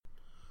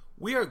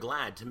We are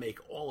glad to make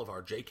all of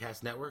our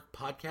JCast Network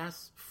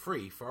podcasts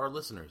free for our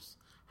listeners.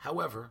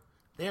 However,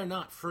 they are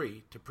not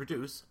free to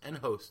produce and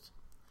host.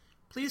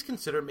 Please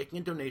consider making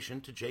a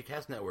donation to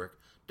JCast Network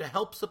to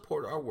help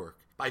support our work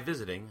by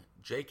visiting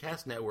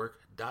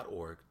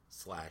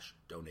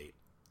jcastnetwork.org/donate.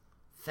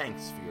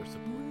 Thanks for your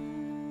support.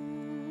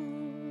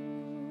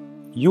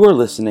 You are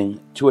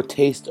listening to A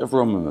Taste of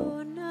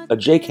Romemu, a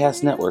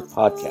JCast Network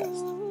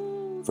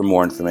podcast. For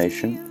more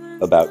information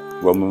about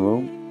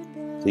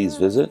Romemu, please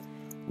visit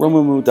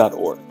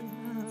romemu.org.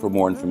 For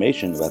more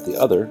information about the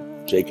other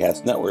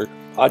JCast Network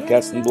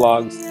podcasts and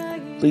blogs,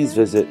 please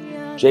visit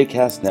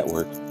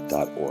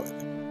jcastnetwork.org.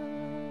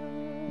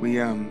 We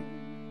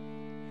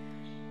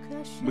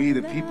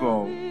the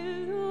people,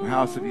 the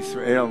house of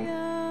Israel,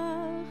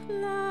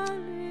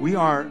 we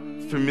are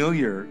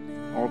familiar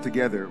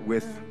altogether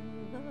with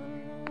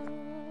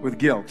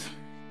guilt.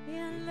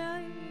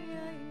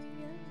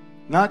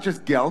 Not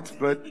just guilt,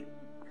 but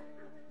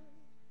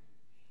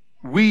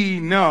we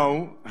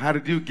know how to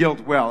do guilt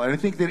well. And I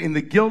think that in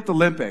the guilt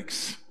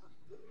Olympics,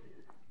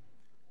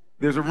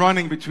 there's a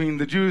running between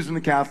the Jews and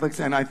the Catholics,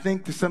 and I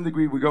think to some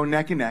degree we go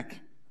neck and neck.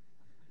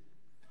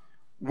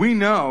 We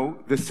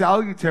know the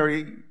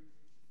salutary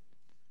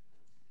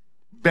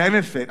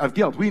benefit of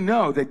guilt. We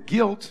know that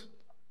guilt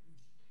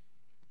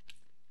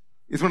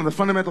is one of the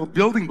fundamental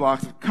building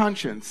blocks of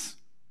conscience,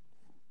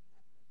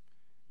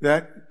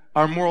 that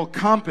our moral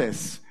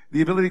compass,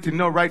 the ability to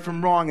know right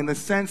from wrong, in the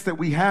sense that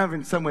we have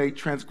in some way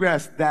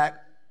transgressed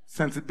that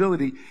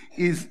sensibility,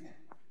 is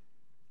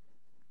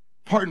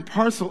part and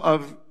parcel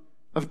of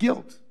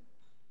guilt.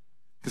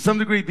 To some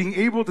degree, being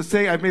able to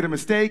say, I've made a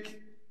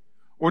mistake,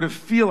 or to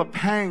feel a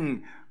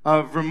pang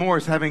of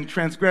remorse, having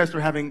transgressed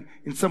or having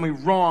in some way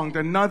wronged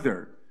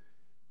another.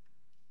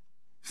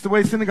 It's the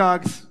way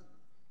synagogues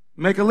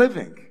make a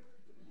living.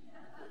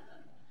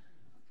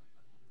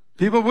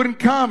 People wouldn't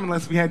come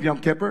unless we had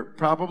Yom Kippur,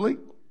 probably.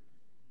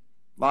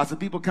 Lots of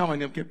people come on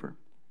Yom Kippur.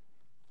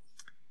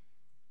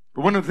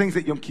 But one of the things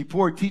that Yom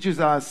Kippur teaches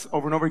us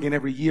over and over again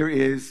every year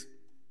is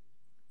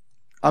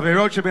that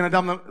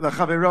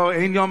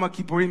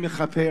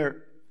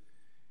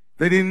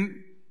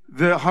in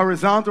the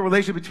horizontal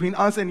relation between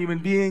us and human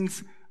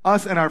beings,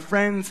 us and our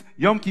friends,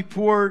 Yom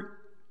Kippur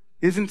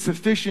isn't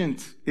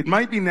sufficient. It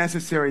might be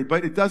necessary,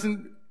 but it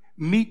doesn't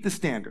meet the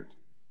standard.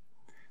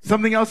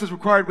 Something else is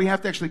required. We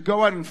have to actually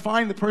go out and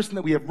find the person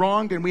that we have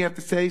wronged, and we have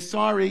to say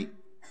sorry.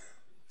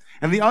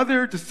 And the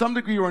other, to some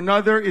degree or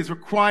another, is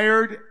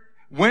required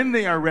when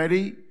they are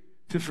ready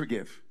to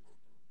forgive.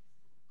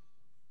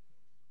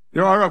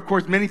 There are, of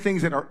course, many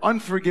things that are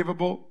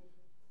unforgivable,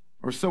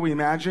 or so we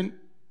imagine.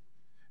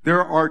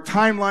 There are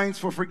timelines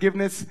for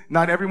forgiveness.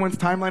 Not everyone's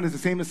timeline is the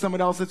same as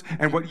someone else's.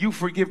 And what you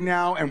forgive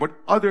now and what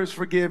others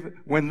forgive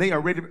when they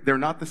are ready, they're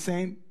not the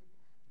same.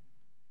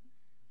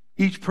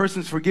 Each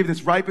person's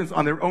forgiveness ripens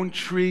on their own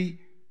tree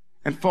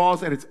and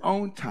falls at its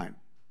own time.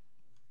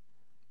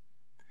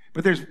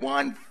 But there's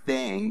one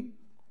thing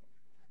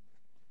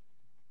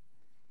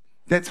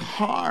that's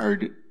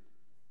hard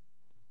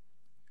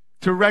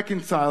to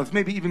reconcile. It's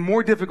maybe even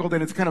more difficult,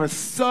 and it's kind of a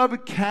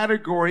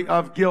subcategory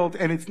of guilt,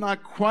 and it's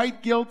not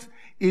quite guilt,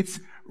 it's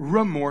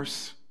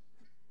remorse.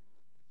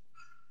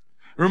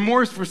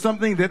 Remorse for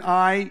something that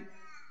I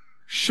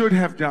should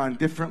have done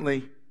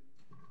differently.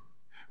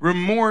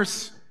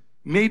 Remorse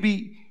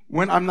maybe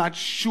when I'm not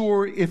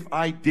sure if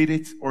I did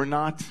it or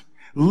not.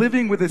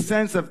 Living with a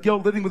sense of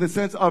guilt, living with a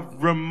sense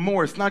of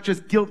remorse. Not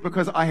just guilt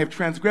because I have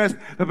transgressed,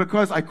 but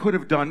because I could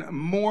have done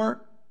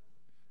more.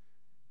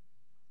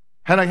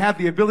 Had I had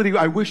the ability,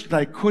 I wish that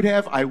I could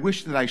have. I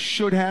wish that I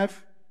should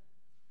have.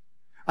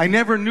 I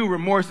never knew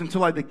remorse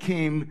until I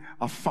became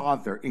a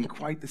father in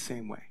quite the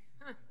same way.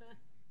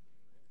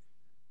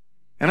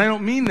 And I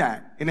don't mean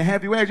that in a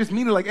heavy way. I just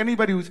mean it like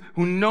anybody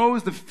who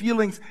knows the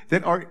feelings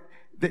that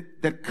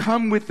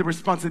come with the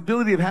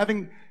responsibility of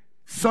having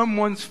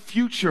someone's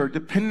future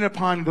dependent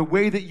upon the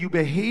way that you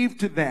behave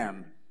to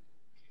them.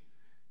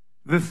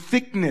 The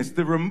thickness,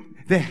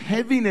 the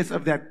heaviness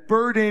of that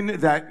burden,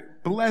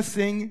 that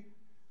blessing.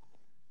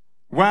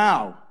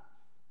 Wow.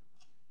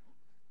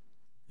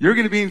 You're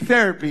going to be in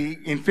therapy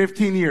in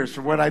 15 years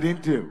for what I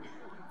didn't do.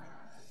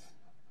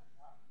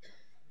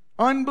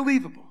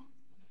 Unbelievable.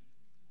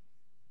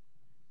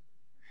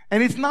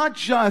 And it's not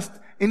just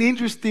an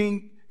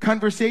interesting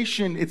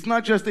conversation. It's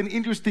not just an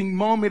interesting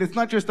moment. It's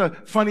not just a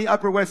funny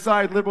Upper West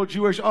Side liberal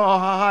Jewish, oh, ha,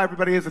 ha,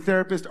 everybody has a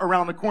therapist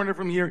around the corner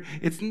from here.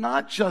 It's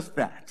not just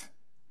that.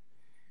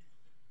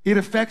 It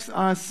affects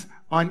us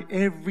on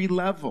every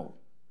level.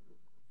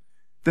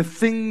 The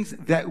things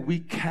that we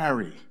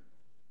carry.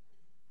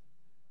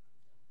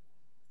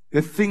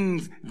 The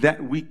things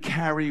that we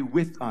carry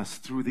with us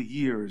through the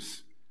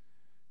years.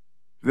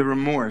 The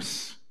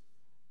remorse,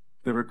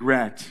 the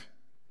regret,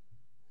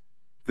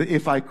 the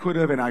if I could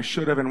have and I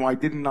should have and why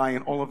didn't I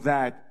and all of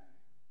that.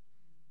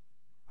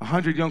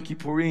 100 Yom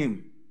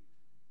Kippurim.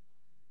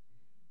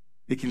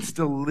 It can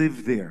still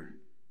live there.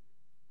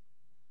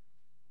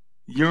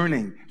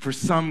 Yearning for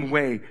some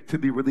way to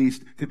be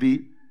released, to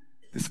be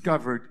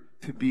discovered,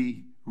 to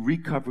be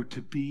recovered,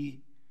 to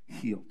be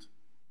healed.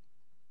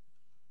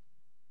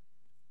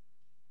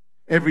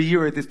 Every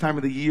year at this time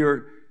of the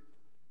year,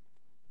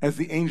 as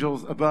the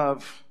angels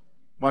above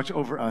watch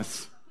over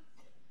us,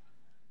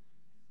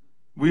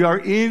 we are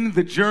in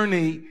the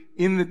journey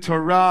in the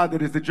Torah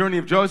that is the journey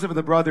of Joseph and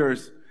the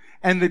brothers.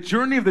 And the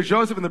journey of the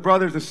Joseph and the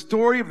brothers, the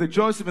story of the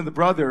Joseph and the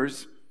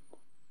brothers,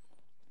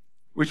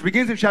 which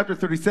begins in chapter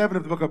 37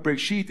 of the book of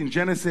Bereshit in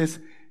Genesis,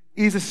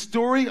 is a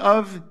story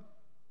of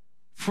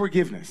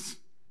forgiveness.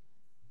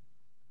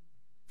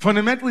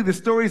 Fundamentally, the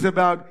story is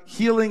about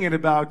healing and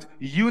about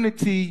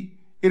unity.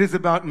 It is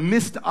about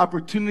missed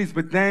opportunities,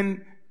 but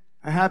then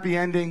a happy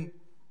ending.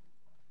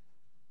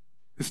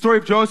 The story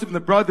of Joseph and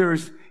the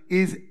brothers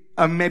is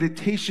a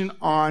meditation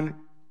on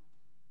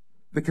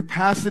the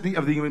capacity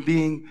of the human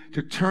being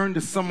to turn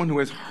to someone who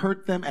has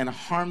hurt them and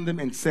harmed them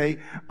and say,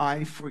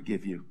 I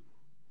forgive you.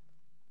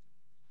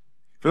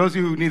 For those of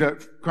you who need a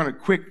kind of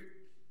quick,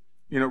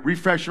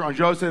 refresher on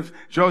Joseph,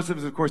 Joseph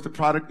is, of course, the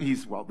product.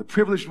 He's, the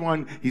privileged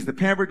one. He's the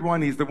pampered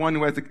one. He's the one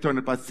who has the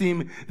Keton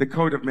Basim, the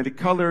coat of many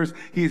colors.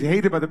 He's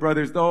hated by the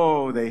brothers.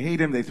 Oh, they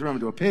hate him. They throw him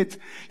into a pit.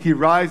 He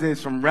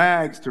rises from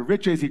rags to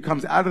riches. He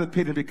comes out of the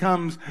pit and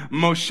becomes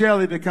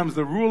Moshe. He becomes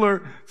the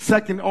ruler,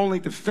 second only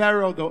to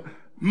Pharaoh, the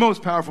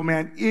most powerful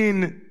man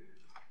in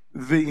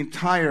the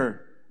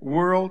entire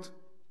world.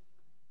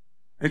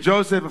 And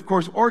Joseph, of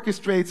course,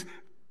 orchestrates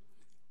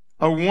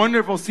a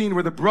wonderful scene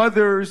where the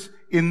brothers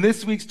in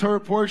this week's Torah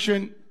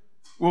portion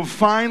will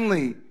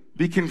finally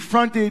be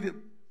confronted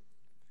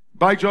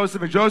by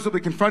Joseph, and Joseph will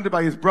be confronted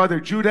by his brother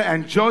Judah,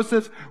 and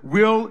Joseph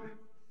will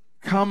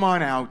come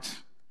on out.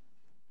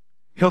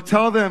 He'll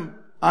tell them,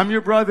 I'm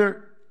your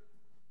brother.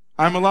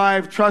 I'm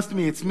alive. Trust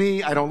me. It's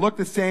me. I don't look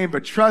the same,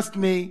 but trust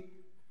me.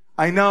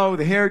 I know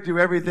the hairdo,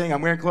 everything.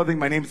 I'm wearing clothing.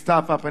 My name's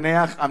Tafa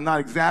Paneach. I'm not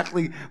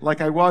exactly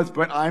like I was,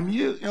 but I'm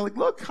you. You're like,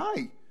 look,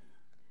 hi.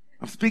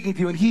 I'm speaking to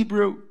you in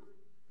Hebrew.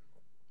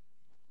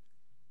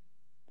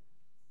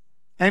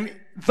 And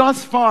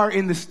thus far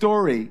in the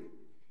story,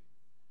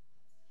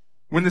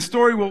 when the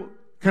story will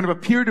kind of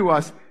appear to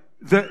us,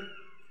 the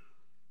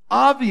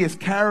obvious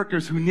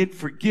characters who need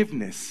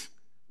forgiveness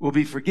will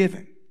be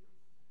forgiven.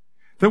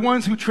 The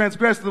ones who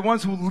transgressed, the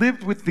ones who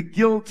lived with the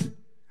guilt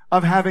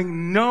of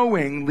having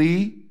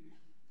knowingly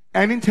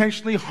and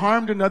intentionally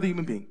harmed another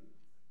human being.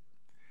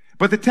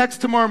 But the text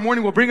tomorrow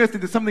morning will bring us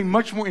into something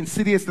much more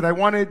insidious that I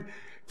wanted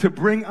to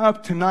bring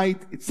up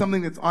tonight. It's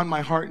something that's on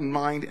my heart and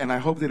mind, and I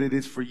hope that it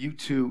is for you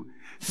too.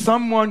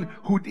 Someone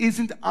who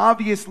isn't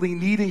obviously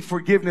needing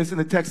forgiveness in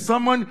the text.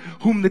 Someone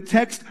whom the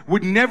text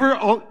would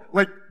never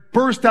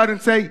burst out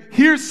and say,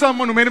 here's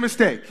someone who made a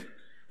mistake.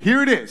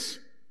 Here it is.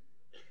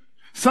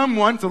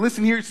 Someone, so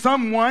listen here,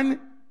 someone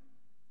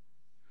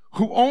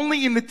who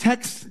only in the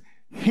text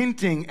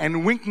hinting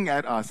and winking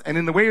at us, and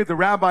in the way the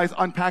rabbis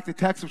unpack the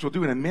text, which we'll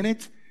do in a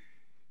minute,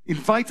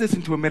 invites us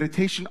into a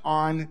meditation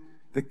on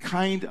the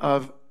kind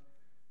of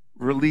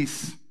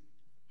release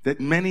that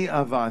many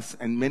of us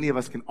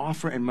can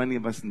offer and many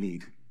of us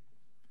need.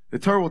 The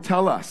Torah will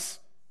tell us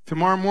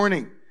tomorrow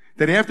morning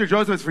that after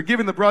Joseph has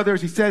forgiven the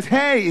brothers, he says,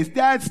 hey, is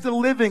dad still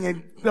living?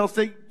 And they'll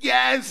say,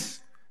 yes.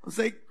 They'll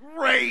say,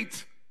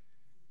 great.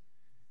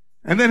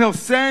 And then he'll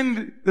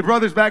send the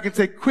brothers back and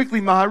say,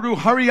 quickly, Maharu,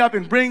 hurry up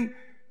and bring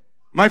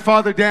my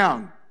father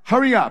down.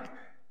 Hurry up.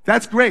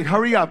 That's great.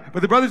 Hurry up.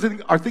 But the brothers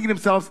are thinking to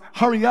themselves,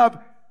 hurry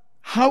up.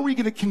 How are we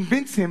going to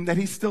convince him that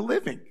he's still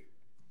living?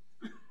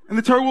 And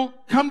the Torah will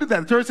come to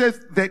that. The Torah says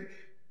that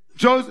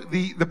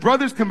the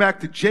brothers come back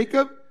to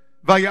Jacob.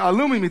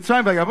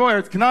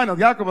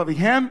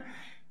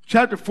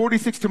 Chapter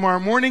 46 tomorrow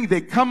morning. They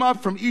come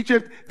up from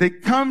Egypt. They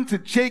come to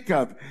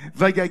Jacob.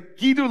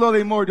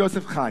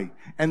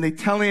 And they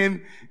tell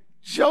him,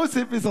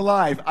 Joseph is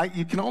alive.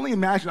 You can only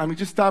imagine.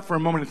 Just stop for a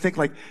moment and think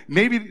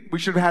maybe we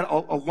should have had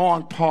a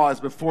long pause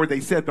before they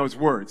said those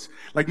words.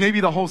 Maybe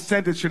the whole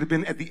sentence should have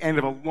been at the end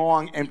of a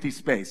long empty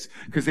space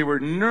because they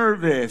were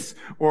nervous,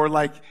 or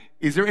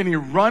is there any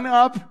run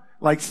up?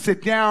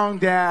 Sit down,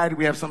 Dad.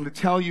 We have something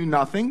to tell you.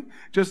 Nothing.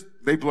 Just,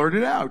 they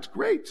blurted out.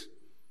 Great.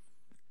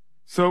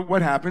 So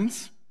what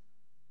happens?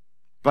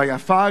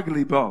 Vayafag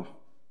libo.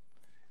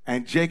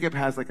 And Jacob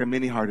has a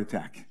mini heart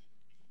attack.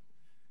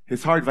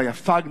 His heart,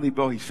 vayafag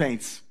libo, he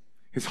faints.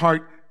 His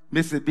heart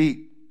missed a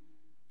beat.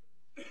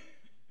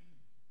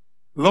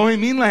 Lo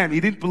hamin lahem,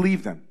 he didn't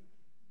believe them.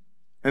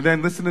 And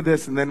then listen to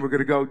this, and then we're going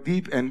to go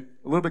deep and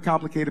a little bit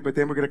complicated, but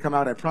then we're going to come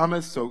out, I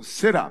promise. So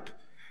sit up.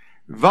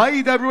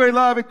 Vayidabru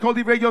elav et kol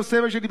divrei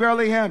Yosef asher diber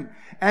aleihem.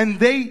 And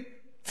they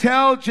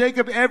tell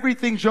Jacob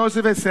everything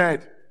Joseph has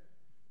said.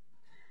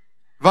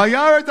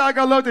 Vayar et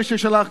agalot asher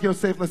shalach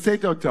Yosef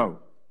l'seit oto.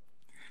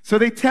 So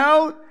they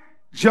tell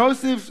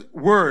Joseph's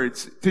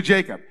words to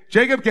Jacob.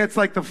 Jacob gets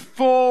the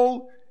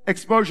full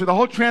exposure, the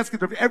whole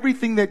transcript of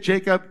everything that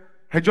Joseph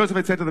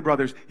had said to the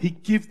brothers. They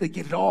give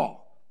it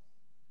all.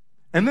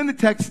 And then the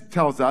text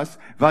tells us,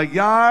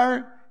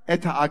 Vayar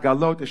et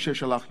ha'agalot asher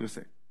shalach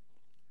Yosef.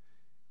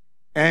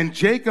 And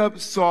Jacob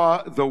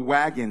saw the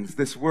wagons.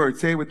 This word,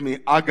 say it with me,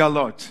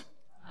 agalot.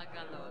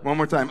 Agalot. One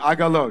more time,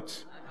 agalot.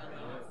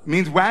 Agalot.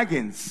 means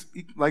wagons,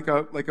 like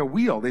a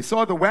wheel. They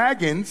saw the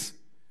wagons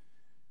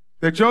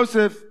that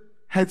Joseph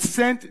had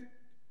sent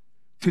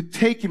to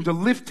take him, to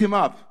lift him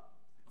up.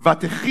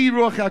 Vatechi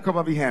ruach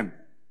Yaakov avihem.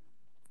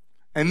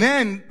 And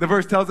then the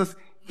verse tells us,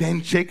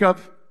 then Jacob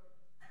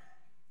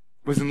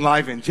was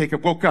enlivened.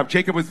 Jacob woke up.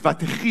 Jacob was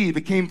vatechi,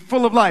 became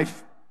full of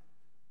life.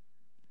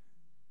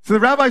 So the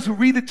rabbis who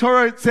read the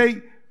Torah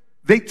say,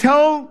 they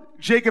tell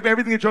Jacob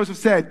everything that Joseph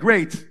said.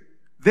 Great.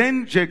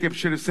 Then Jacob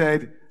should have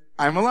said,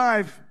 I'm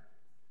alive.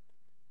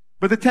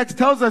 But the text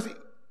tells us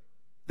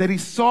that he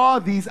saw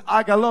these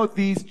agalot,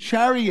 these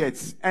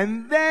chariots,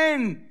 and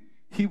then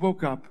he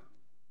woke up.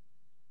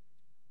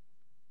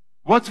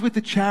 What's with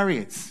the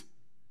chariots?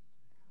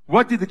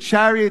 What did the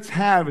chariots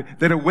have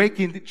that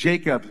awakened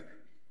Jacob?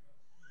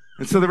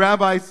 And so the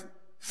rabbis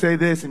say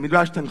this in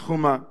Midrash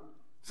Tanchuma.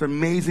 It's an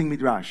amazing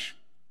Midrash.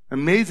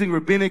 Amazing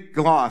rabbinic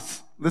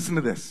gloss. Listen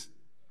to this.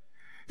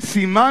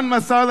 Siman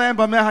masar lehem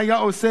b'meh haya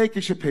oseh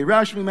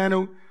k'shepeirash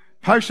mimenu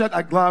Parshat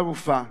Agla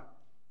Rufa.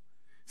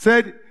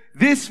 Said,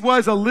 this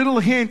was a little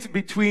hint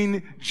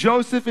between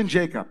Joseph and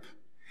Jacob.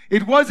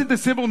 It wasn't the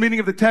simple meaning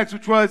of the text,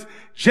 which was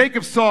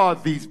Jacob saw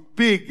these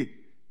big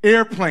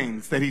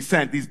airplanes that he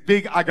sent, these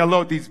big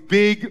agalot, these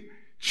big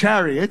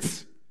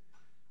chariots.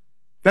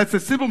 That's the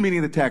simple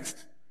meaning of the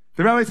text.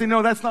 The rabbis say,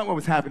 no, that's not what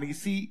was happening. You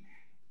see,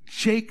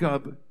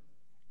 Jacob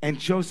and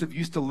Joseph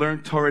used to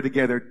learn Torah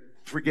together.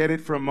 Forget it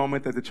for a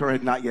moment that the Torah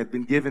had not yet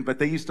been given, but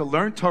they used to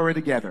learn Torah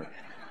together.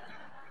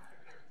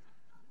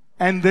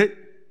 And the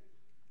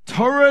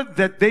Torah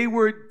that they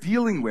were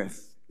dealing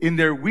with in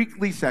their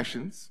weekly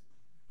sessions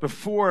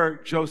before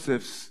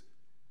Joseph's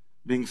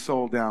being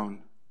sold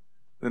down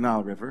the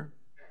Nile River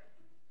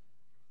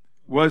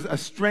was a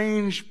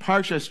strange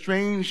parsha, a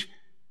strange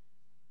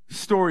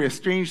story, a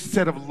strange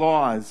set of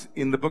laws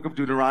in the book of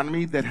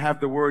Deuteronomy that have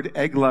the word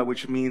eglah,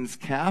 which means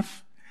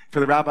calf. For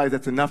the rabbis,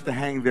 that's enough to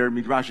hang their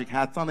midrashic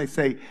hats on. They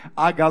say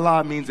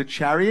agala means a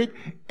chariot,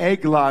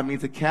 eglah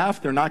means a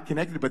calf. They're not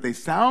connected, but they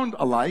sound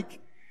alike.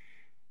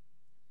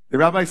 The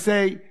rabbis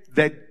say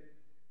that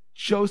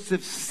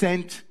Joseph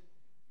sent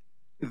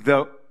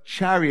the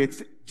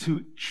chariots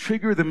to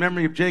trigger the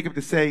memory of Jacob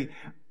to say,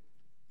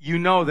 you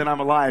know that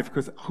I'm alive,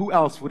 because who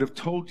else would have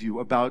told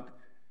you about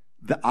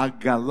the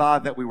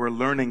agala that we were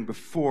learning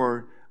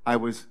before I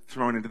was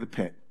thrown into the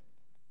pit?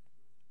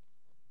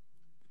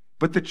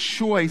 But the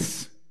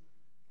choice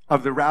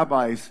of the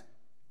rabbis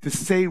to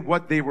say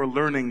what they were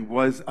learning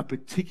was a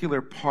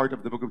particular part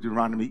of the book of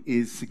Deuteronomy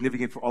is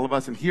significant for all of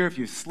us. And here, if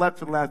you slept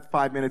for the last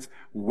 5 minutes,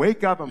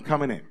 wake up, I'm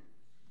coming in.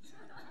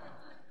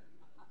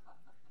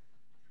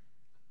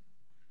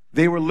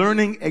 They were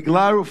learning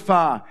Eglah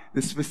Rufa,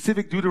 the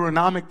specific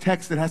Deuteronomic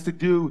text that has to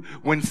do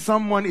when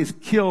someone is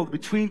killed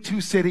between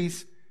two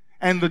cities,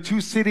 and the two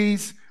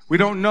cities, we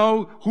don't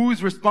know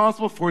who's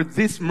responsible for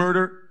this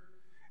murder.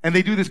 And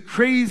they do this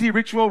crazy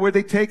ritual where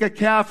they take a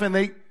calf and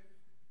they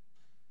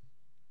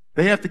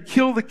have to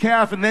kill the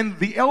calf, and then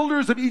the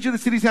elders of each of the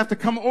cities have to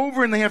come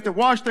over and they have to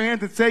wash their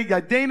hands and say,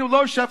 Yadeinu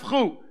lo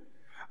shafchu.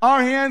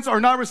 Our hands are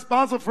not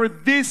responsible for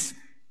this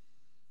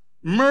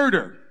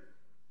murder.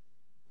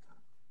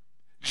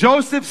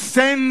 Joseph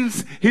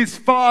sends his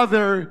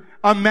father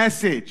a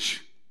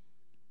message.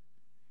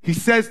 He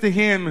says to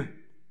him,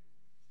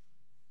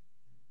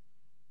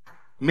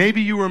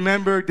 maybe you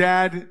remember,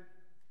 Dad,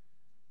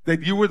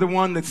 that you were the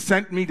one that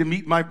sent me to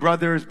meet my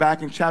brothers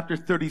back in chapter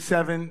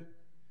 37.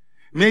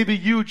 Maybe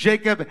you,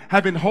 Jacob,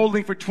 have been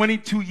holding for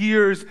 22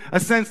 years a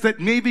sense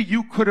that maybe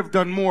you could have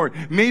done more.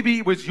 Maybe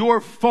it was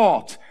your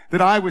fault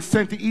that I was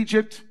sent to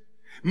Egypt.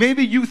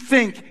 Maybe you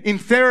think in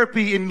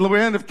therapy in the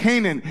land of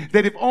Canaan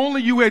that if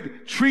only you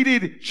had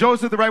treated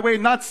Joseph the right way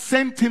and not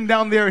sent him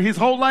down there, his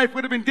whole life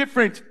would have been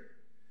different.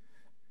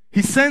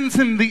 He sends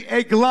him the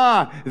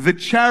Eglah, the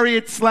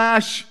chariot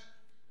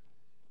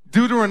 /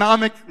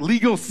 Deuteronomic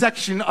legal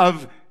section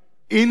of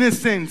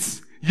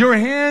innocence. Your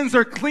hands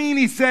are clean,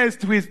 he says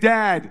to his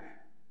dad.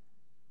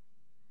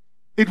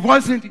 It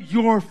wasn't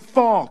your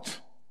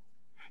fault.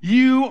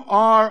 You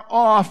are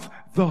off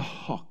the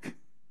hook.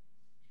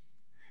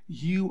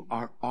 You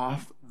are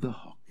off the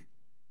hook.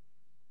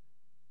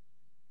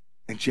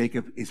 And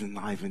Jacob is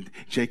enlivened.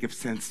 Jacob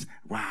sensed,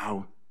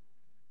 wow.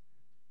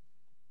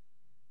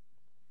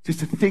 Just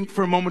to think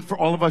for a moment for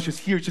all of us, just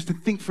here, just to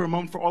think for a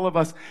moment for all of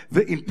us,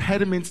 the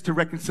impediments to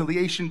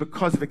reconciliation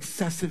because of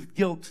excessive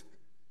guilt.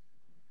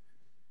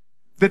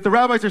 That the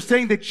rabbis are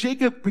saying that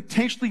Jacob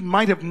potentially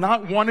might have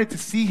not wanted to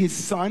see his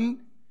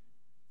son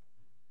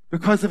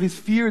because of his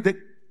fear that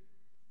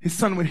his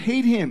son would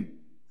hate him.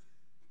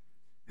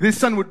 His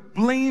son would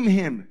blame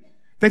him.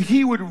 That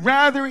he would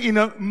rather in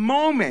a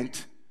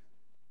moment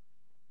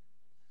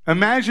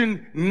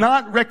imagine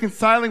not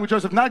reconciling with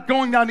Joseph, not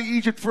going down to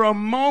Egypt for a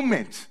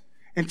moment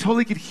until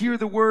he could hear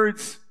the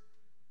words,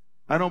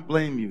 I don't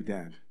blame you,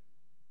 Dad.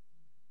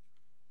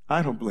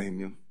 I don't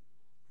blame you.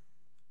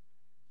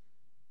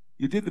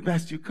 You did the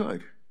best you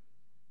could.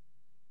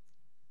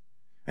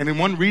 And in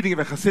one reading of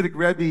a Hasidic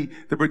Rebbe,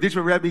 the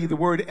Berditchev Rebbe, the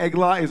word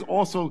Eglah is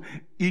also,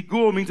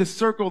 Igul means a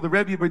circle. The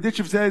Rebbe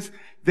Berditchev says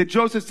that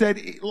Joseph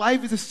said,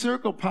 life is a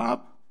circle,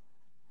 Pop.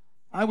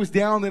 I was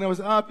down, then I was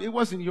up. It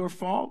wasn't your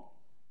fault.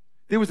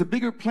 There was a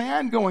bigger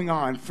plan going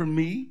on for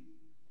me.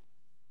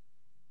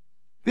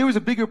 There was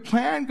a bigger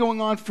plan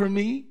going on for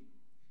me.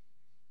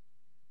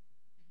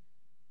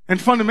 And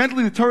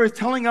fundamentally, the Torah is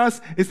telling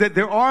us is that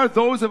there are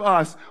those of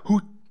us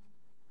who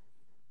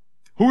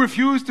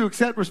refuse to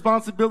accept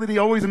responsibility,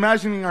 always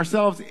imagining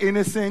ourselves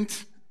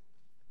innocent,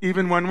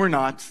 even when we're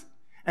not.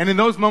 And in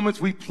those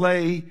moments, we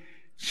play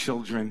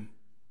children.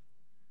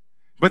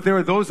 But there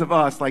are those of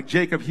us, like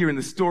Jacob here in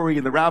the story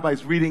and the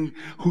rabbi's reading,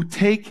 who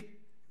take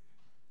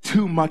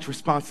too much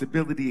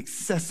responsibility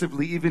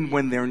excessively, even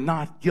when they're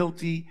not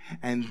guilty,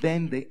 and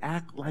then they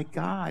act like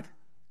God.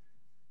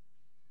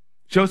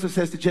 Joseph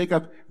says to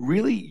Jacob,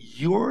 really,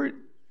 you're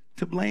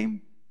to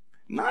blame?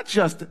 Not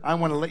just, I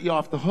want to let you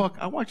off the hook.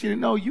 I want you to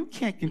know you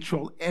can't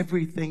control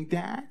everything,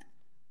 Dad.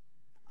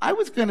 I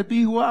was going to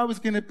be who I was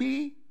going to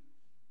be.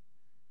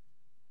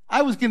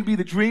 I was going to be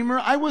the dreamer.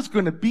 I was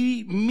going to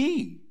be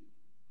me.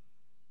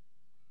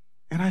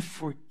 And I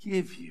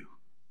forgive you.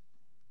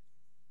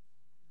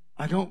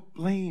 I don't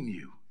blame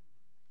you.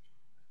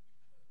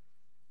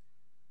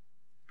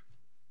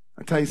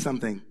 I'll tell you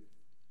something.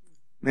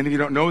 Many of you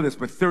don't know this,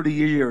 but 30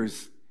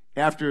 years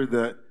after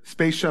the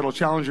Space Shuttle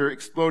Challenger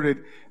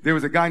exploded, there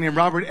was a guy named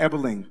Robert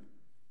Ebeling.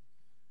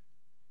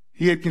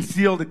 He had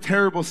concealed a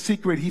terrible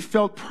secret. He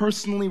felt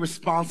personally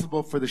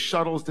responsible for the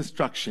shuttle's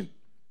destruction.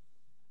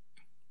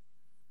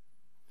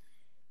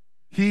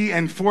 He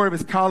and 4 of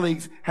his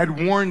colleagues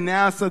had warned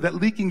NASA that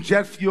leaking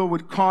jet fuel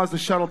would cause the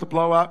shuttle to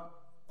blow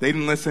up. They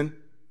didn't listen.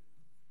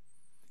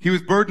 He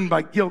was burdened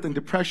by guilt and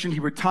depression. He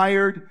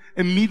retired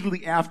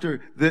immediately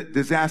after the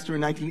disaster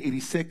in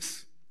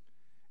 1986.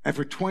 And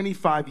for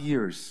 25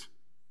 years,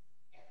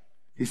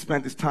 he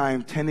spent his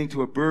time tending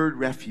to a bird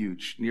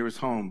refuge near his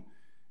home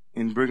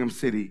in Brigham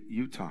City,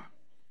 Utah.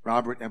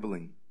 Robert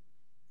Ebeling.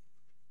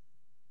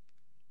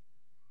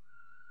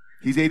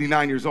 He's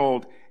 89 years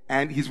old,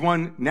 and he's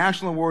won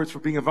national awards for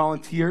being a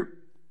volunteer.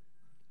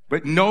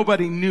 But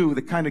nobody knew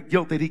the kind of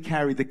guilt that he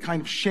carried, the kind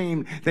of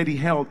shame that he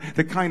held,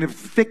 the kind of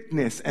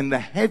thickness and the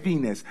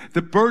heaviness,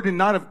 the burden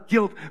not of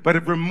guilt, but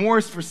of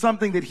remorse for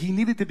something that he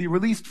needed to be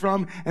released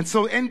from. And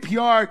so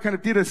NPR kind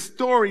of did a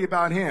story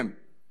about him.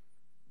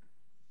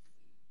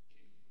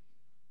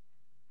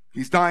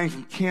 He's dying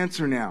from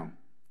cancer now.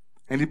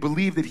 And he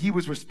believed that he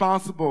was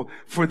responsible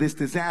for this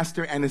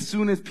disaster. And as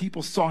soon as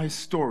people saw his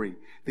story,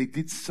 they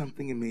did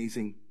something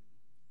amazing.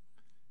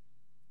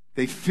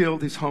 They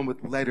filled his home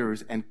with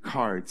letters and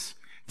cards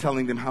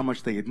telling them how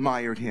much they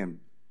admired him.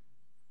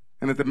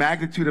 And that the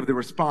magnitude of the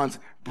response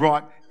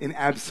brought an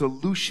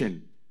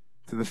absolution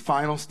to the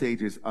final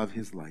stages of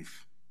his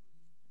life.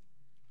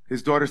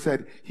 His daughter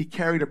said, he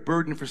carried a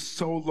burden for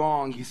so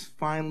long, he's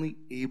finally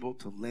able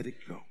to let it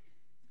go.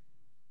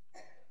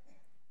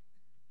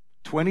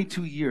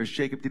 22 years,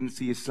 Jacob didn't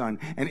see his son.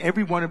 And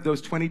every one of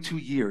those 22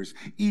 years,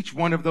 each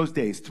one of those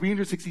days,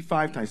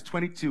 365 times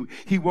 22,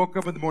 he woke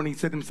up in the morning, he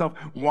said to himself,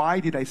 why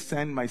did I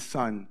send my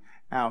son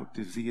out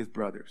to see his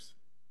brothers?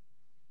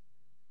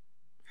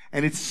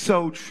 And it's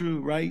so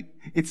true, right?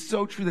 It's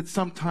so true that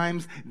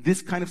sometimes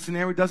this kind of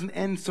scenario doesn't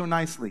end so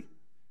nicely.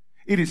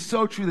 It is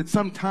so true that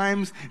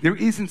sometimes there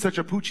isn't such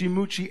a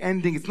poochie-moochie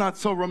ending. It's not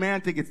so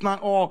romantic. It's not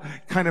all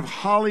kind of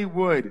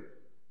Hollywood.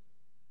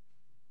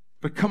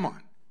 But come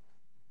on.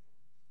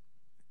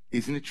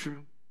 Isn't it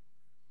true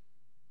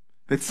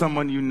that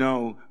someone you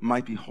know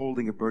might be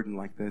holding a burden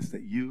like this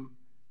that you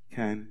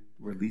can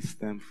release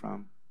them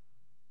from?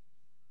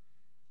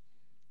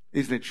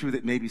 Isn't it true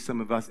that maybe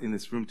some of us in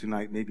this room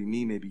tonight, maybe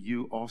me, maybe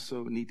you,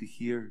 also need to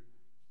hear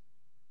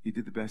you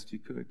did the best you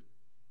could?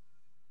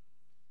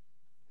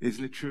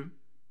 Isn't it true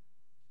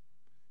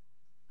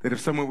that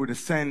if someone were to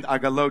send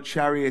Agalot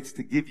chariots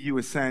to give you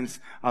a sense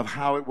of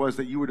how it was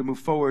that you were to move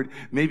forward,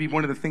 maybe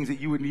one of the things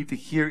that you would need to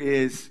hear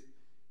is,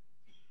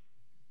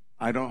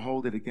 I don't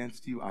hold it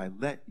against you. I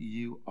let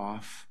you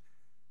off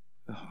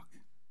the hook.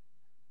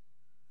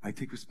 I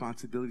take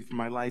responsibility for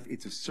my life.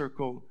 It's a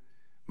circle.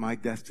 My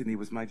destiny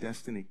was my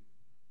destiny.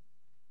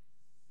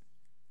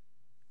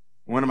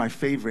 One of my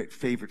favorite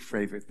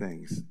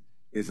things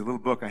is a little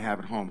book I have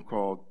at home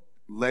called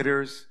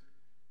Letters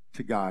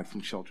to God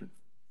from Children.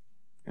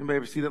 Anybody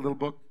ever see that little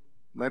book?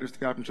 Letters to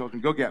God from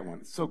Children? Go get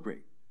one. It's so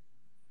great.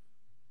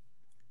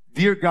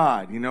 Dear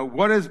God,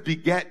 what does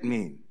beget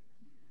mean?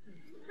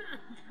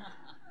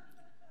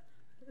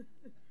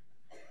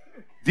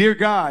 Dear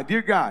God,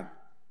 dear God.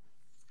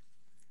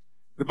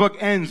 The book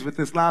ends with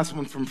this last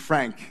one from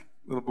Frank,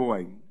 little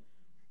boy,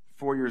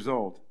 4 years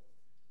old.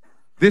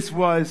 This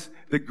was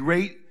the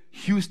great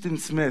Houston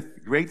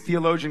Smith, great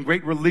theologian,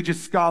 great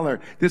religious scholar.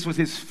 This was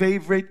his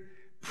favorite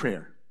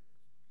prayer.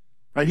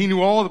 Right? He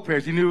knew all the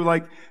prayers. He knew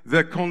like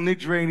the Kol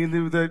Nidre, and he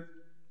knew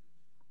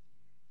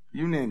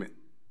you name it.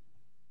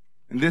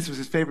 And this was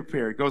his favorite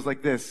prayer. It goes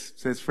like this. It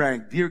says,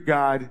 Frank, dear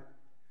God,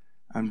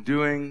 I'm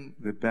doing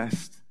the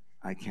best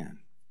I can.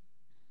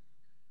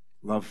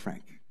 Love,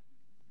 Frank.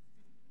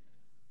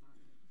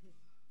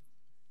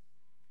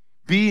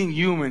 Being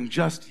human,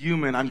 just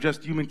human, I'm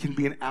just human can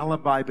be an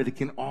alibi, but it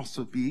can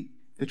also be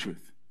the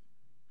truth.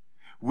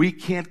 We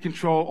can't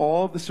control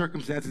all the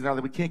circumstances in our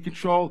life. We can't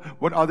control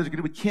what others are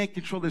going to do. We can't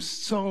control. There's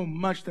so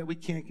much that we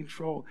can't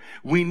control.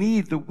 We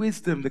need the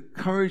wisdom, the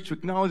courage to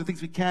acknowledge the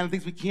things we can and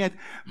things we can't.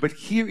 But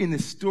here in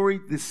this story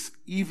this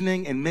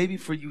evening, and maybe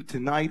for you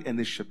tonight and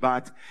this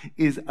Shabbat,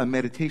 is a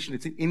meditation.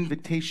 It's an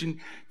invitation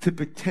to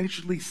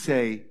potentially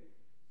say,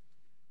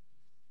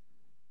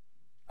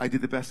 I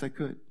did the best I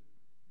could.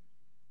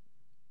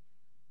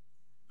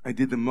 I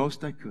did the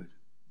most I could.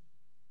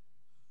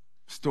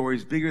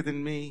 Story's bigger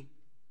than me.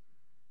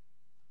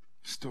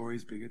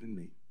 Story's bigger than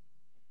me.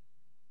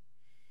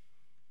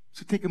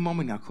 So take a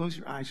moment now. Close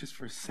your eyes just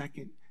for a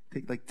second.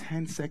 Take like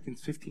 10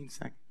 seconds, 15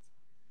 seconds.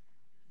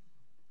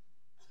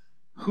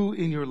 Who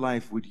in your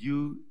life would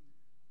you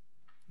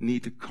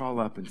need to call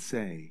up and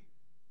say,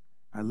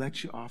 I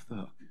let you off the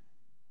hook?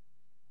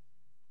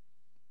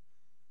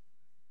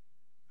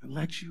 I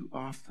let you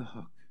off the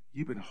hook.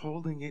 You've been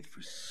holding it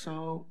for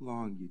so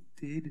long. You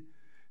did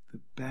the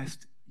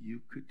best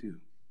you could do.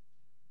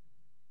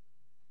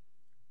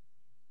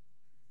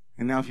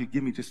 And now if you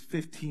give me just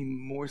 15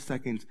 more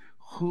seconds,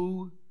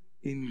 who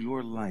in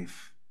your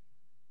life,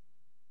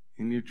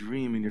 in your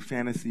dream, in your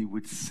fantasy,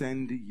 would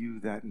send you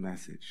that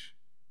message?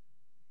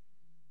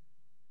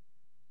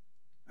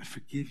 I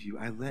forgive you.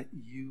 I let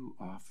you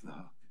off the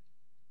hook.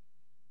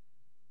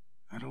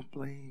 I don't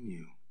blame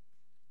you.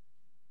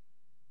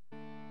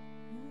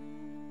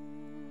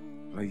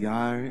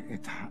 Vayar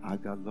et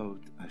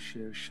ha'agalot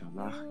asher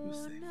shalach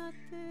Yosef.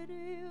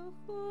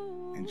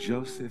 And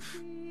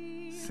Joseph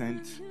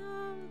sent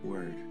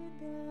word.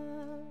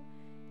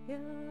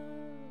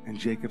 And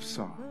Jacob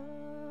saw.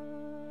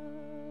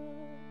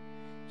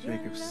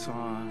 Jacob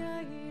saw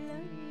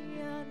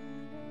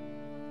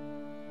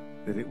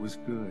that it was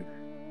good.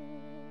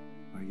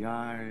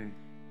 Vayar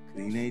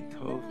v'hinei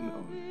tov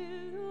me'od.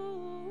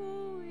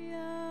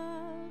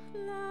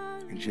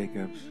 And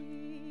Jacob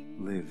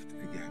lived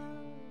again.